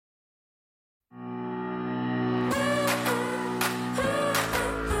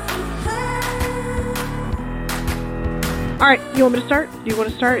All right, you want me to start? Do you want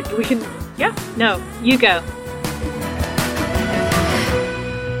to start? We can... Yeah. No, you go.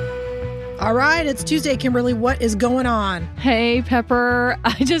 All right, it's Tuesday, Kimberly. What is going on? Hey, Pepper.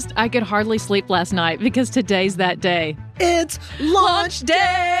 I could hardly sleep last night because today's that day. It's launch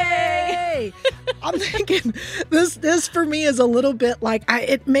day! I'm thinking this for me is a little bit like,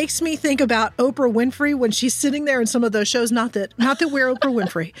 it makes me think about Oprah Winfrey when she's sitting there in some of those shows. Not that we're Oprah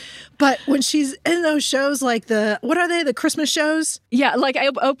Winfrey, but when she's in those shows like what are they, the Christmas shows? Yeah, like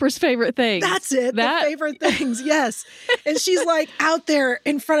Oprah's favorite things. That's it, the favorite things, yes. And she's like out there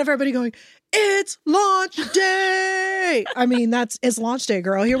in front of everybody going, it's launch day! I mean, it's launch day,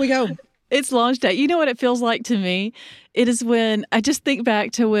 girl. Here we go. It's launch day. You know what it feels like to me? It is when I just think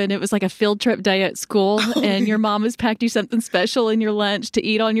back to when it was like a field trip day at school and your mom has packed you something special in your lunch to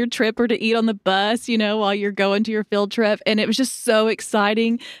eat on your trip or to eat on the bus, while you're going to your field trip. And it was just so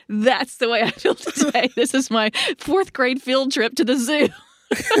exciting. That's the way I feel today. This is my 4th grade field trip to the zoo.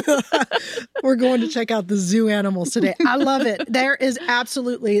 We're going to check out the zoo animals today. I love it. There is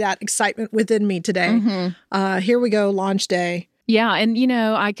absolutely that excitement within me today. Mm-hmm. Here we go, launch day. Yeah. And,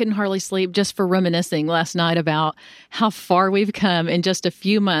 I couldn't hardly sleep just for reminiscing last night about how far we've come in just a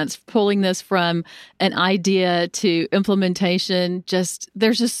few months, pulling this from an idea to implementation.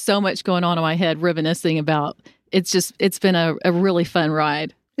 There's just so much going on in my head, reminiscing about it's been a really fun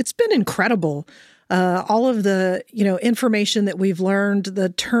ride. It's been incredible. All of the, information that we've learned, the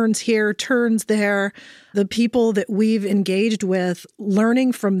turns here, turns there, the people that we've engaged with,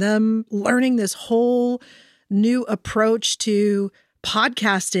 learning from them, learning this whole new approach to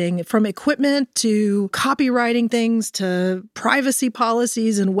podcasting, from equipment to copywriting things to privacy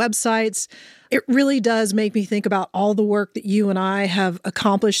policies and websites. It really does make me think about all the work that you and I have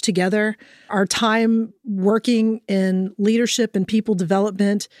accomplished together, our time working in leadership and people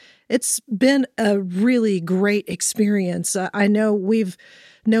development. It's been a really great experience. I know we've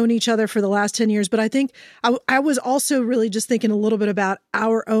known each other for the last 10 years, but I think I was also really just thinking a little bit about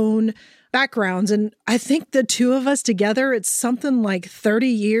our own backgrounds. And I think the two of us together, it's something like 30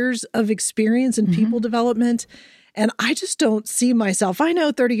 years of experience in people development. And I just don't see myself. I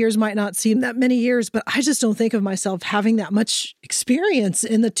know 30 years might not seem that many years, but I just don't think of myself having that much experience.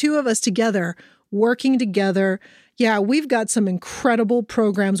 And the two of us together, working together, yeah, we've got some incredible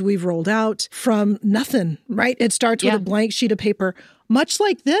programs we've rolled out from nothing, right? It starts with a blank sheet of paper, much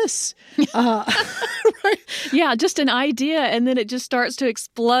like this. Right? Yeah, just an idea, and then it just starts to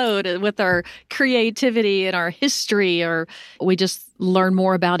explode with our creativity and our history, or we just learn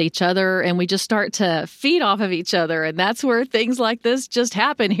more about each other, and we just start to feed off of each other, and that's where things like this just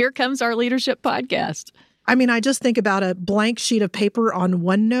happen. Here comes our leadership podcast. I mean, I just think about a blank sheet of paper on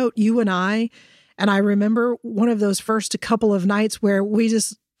OneNote, you and I remember one of those first couple of nights where we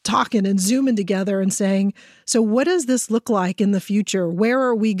just talking and zooming together and saying, so what does this look like in the future? Where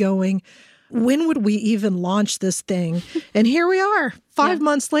are we going? When would we even launch this thing? And here we are, 5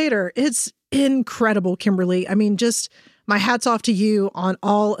 months later. It's incredible, Kimberly. I mean, just my hat's off to you on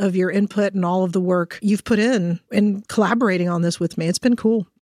all of your input and all of the work you've put in collaborating on this with me. It's been cool.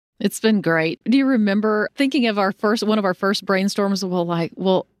 It's been great. Do you remember thinking of one of our first brainstorms?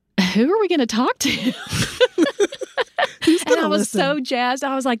 Who are we going to talk to? Who's and I was listen? So jazzed.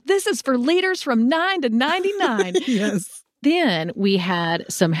 I was like, this is for leaders from 9 to 99. Yes. Then we had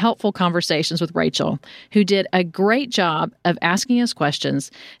some helpful conversations with Rachel, who did a great job of asking us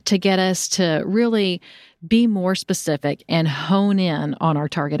questions to get us to really be more specific and hone in on our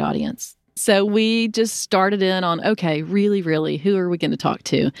target audience. So we just started in on, okay, really, really, who are we going to talk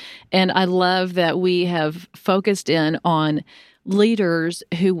to? And I love that we have focused in on leaders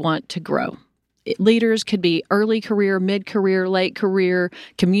who want to grow. Leaders could be early career, mid-career, late career,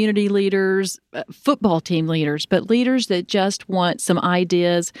 community leaders, football team leaders, but leaders that just want some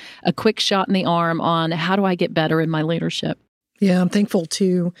ideas, a quick shot in the arm on how do I get better in my leadership. Yeah, I'm thankful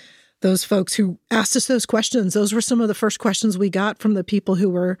to those folks who asked us those questions. Those were some of the first questions we got from the people who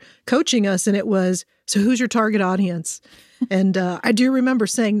were coaching us, and it was, so who's your target audience? And I do remember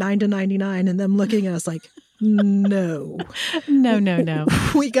saying 9 to 99 and them looking at us like, No. No.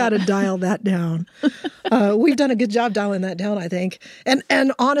 We got to dial that down. We've done a good job dialing that down, I think.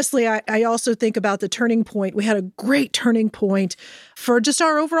 And honestly, I also think about the turning point. We had a great turning point for just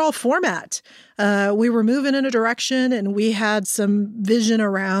our overall format. We were moving in a direction, and we had some vision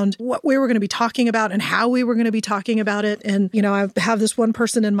around what we were going to be talking about and how we were going to be talking about it. And, I have this one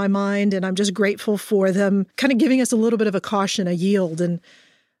person in my mind, and I'm just grateful for them kind of giving us a little bit of a caution, a yield. And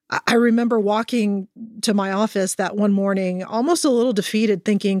I remember walking to my office that one morning, almost a little defeated,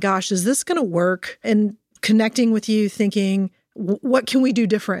 thinking, gosh, is this going to work? And connecting with you, thinking, What can we do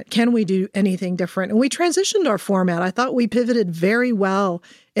different? Can we do anything different? And we transitioned our format. I thought we pivoted very well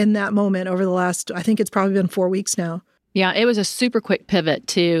in that moment over the last, I think it's probably been 4 weeks now. Yeah, it was a super quick pivot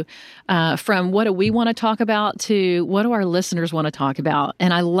to from what do we want to talk about to what do our listeners want to talk about.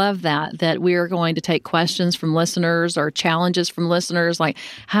 And I love that we are going to take questions from listeners or challenges from listeners like,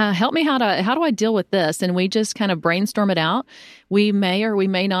 help me, how do I deal with this? And we just kind of brainstorm it out. We may or we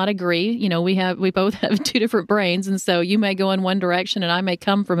may not agree. You know, we both have two different brains. And so you may go in one direction and I may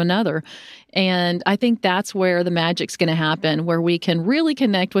come from another. And I think that's where the magic's going to happen, where we can really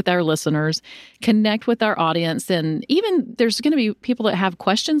connect with our listeners, connect with our audience. And even there's going to be people that have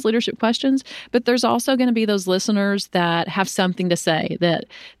questions, leadership questions, but there's also going to be those listeners that have something to say, that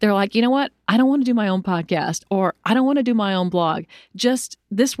they're like, you know what? I don't want to do my own podcast, or I don't want to do my own blog. Just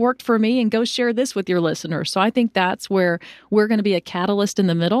this worked for me, and go share this with your listeners. So I think that's where we're going to be a catalyst in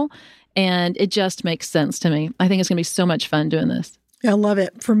the middle. And it just makes sense to me. I think it's going to be so much fun doing this. I love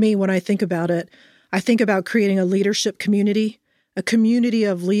it. For me, when I think about it, I think about creating a leadership community, a community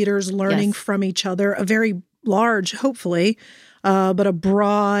of leaders learning from each other, a very large, hopefully, but a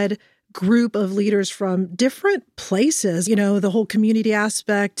broad group of leaders from different places, you know, the whole community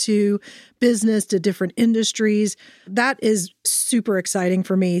aspect to business, to different industries. That is super exciting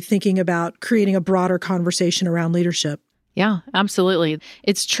for me, thinking about creating a broader conversation around leadership. Yeah, absolutely.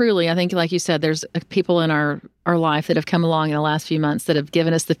 It's truly, I think, like you said, there's people in our life that have come along in the last few months that have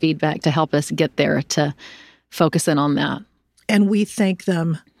given us the feedback to help us get there, to focus in on that. And we thank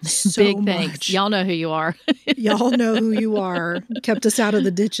them so Big thanks. much. Y'all know who you are. Y'all know who you are. Kept us out of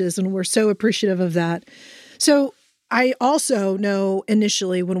the ditches, and we're so appreciative of that. So I also know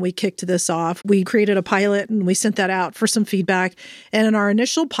initially when we kicked this off, we created a pilot and we sent that out for some feedback. And in our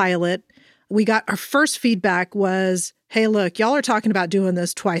initial pilot, we got our first feedback was, hey, look, y'all are talking about doing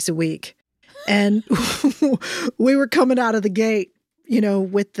this twice a week. And we were coming out of the gate, you know,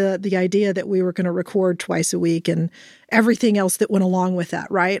 with the idea that we were going to record twice a week and everything else that went along with that,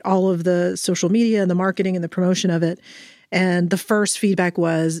 right? All of the social media and the marketing and the promotion of it. And the first feedback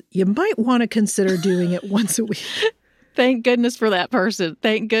was, you might want to consider doing it once a week. Thank goodness for that person.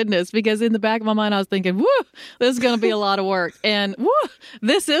 Thank goodness. Because in the back of my mind, I was thinking, whoo, this is going to be a lot of work. And whoo,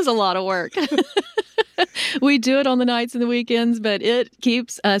 this is a lot of work. We do it on the nights and the weekends, but it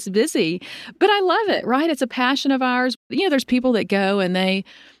keeps us busy. But I love it, right? It's a passion of ours. You know, there's people that go and they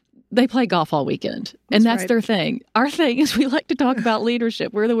play golf all weekend, and that's right. Their thing. Our thing is we like to talk about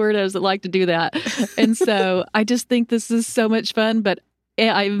leadership. We're the weirdos that like to do that. And so I just think this is so much fun, but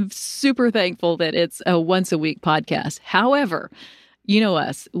I'm super thankful that it's a once a week podcast. However, you know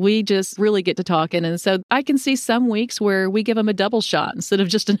us, we just really get to talking. And so I can see some weeks where we give them a double shot instead of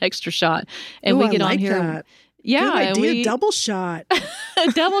just an extra shot. And we get on here. That. Yeah. Good idea. Double shot.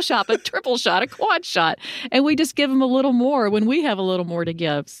 A double shot, a triple shot, a quad shot. And we just give them a little more when we have a little more to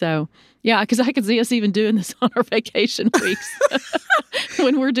give. So yeah, because I could see us even doing this on our vacation weeks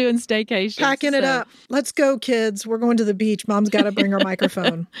when we're doing staycations. Packing it up. Let's go, kids. We're going to the beach. Mom's got to bring her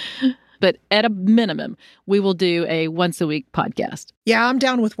microphone. But at a minimum, we will do a once a week podcast. Yeah, I'm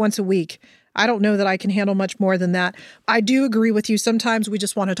down with once a week. I don't know that I can handle much more than that. I do agree with you. Sometimes we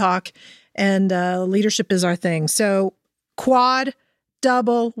just want to talk, and leadership is our thing. So quad,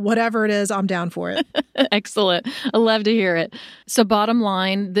 double, whatever it is, I'm down for it. Excellent. I love to hear it. So bottom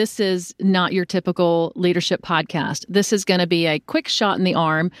line, this is not your typical leadership podcast. This is going to be a quick shot in the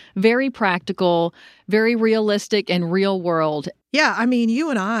arm, very practical, very realistic and real world. Yeah, I mean, you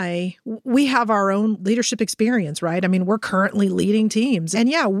and I, we have our own leadership experience, right? I mean, we're currently leading teams. And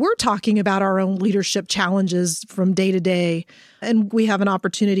yeah, we're talking about our own leadership challenges from day to day. And we have an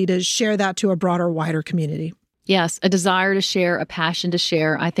opportunity to share that to a broader, wider community. Yes, a desire to share, a passion to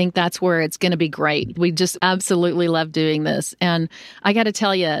share. I think that's where it's going to be great. We just absolutely love doing this. And I got to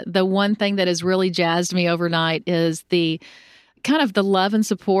tell you, the one thing that has really jazzed me overnight is the kind of the love and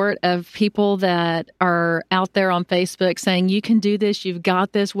support of people that are out there on Facebook saying, you can do this, you've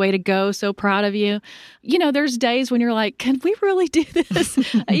got this, way to go, so proud of you. You know, there's days when you're like, can we really do this?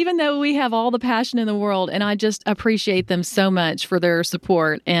 Even though we have all the passion in the world, and I just appreciate them so much for their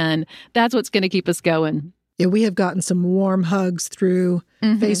support, and that's what's going to keep us going. Yeah, we have gotten some warm hugs through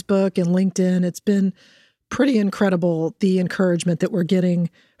Facebook and LinkedIn. It's been pretty incredible, the encouragement that we're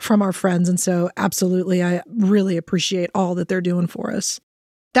getting from our friends. And so absolutely, I really appreciate all that they're doing for us.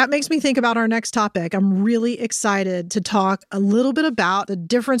 That makes me think about our next topic. I'm really excited to talk a little bit about the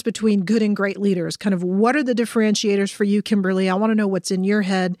difference between good and great leaders. Kind of what are the differentiators for you, Kimberly? I want to know what's in your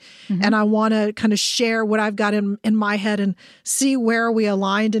head. And I want to kind of share what I've got in my head and see where we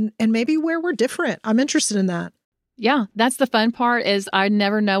aligned and maybe where we're different. I'm interested in that. Yeah, that's the fun part is I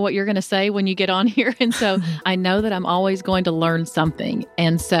never know what you're going to say when you get on here. And so I know that I'm always going to learn something.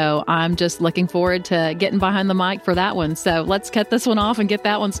 And so I'm just looking forward to getting behind the mic for that one. So let's cut this one off and get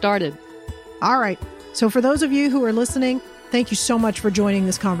that one started. All right. So for those of you who are listening, thank you so much for joining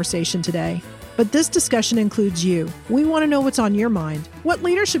this conversation today. But this discussion includes you. We want to know what's on your mind. What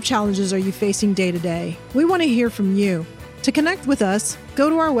leadership challenges are you facing day to day? We want to hear from you. To connect with us, go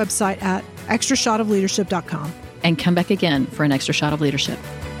to our website at extrashotofleadership.com. And come back again for an extra shot of leadership.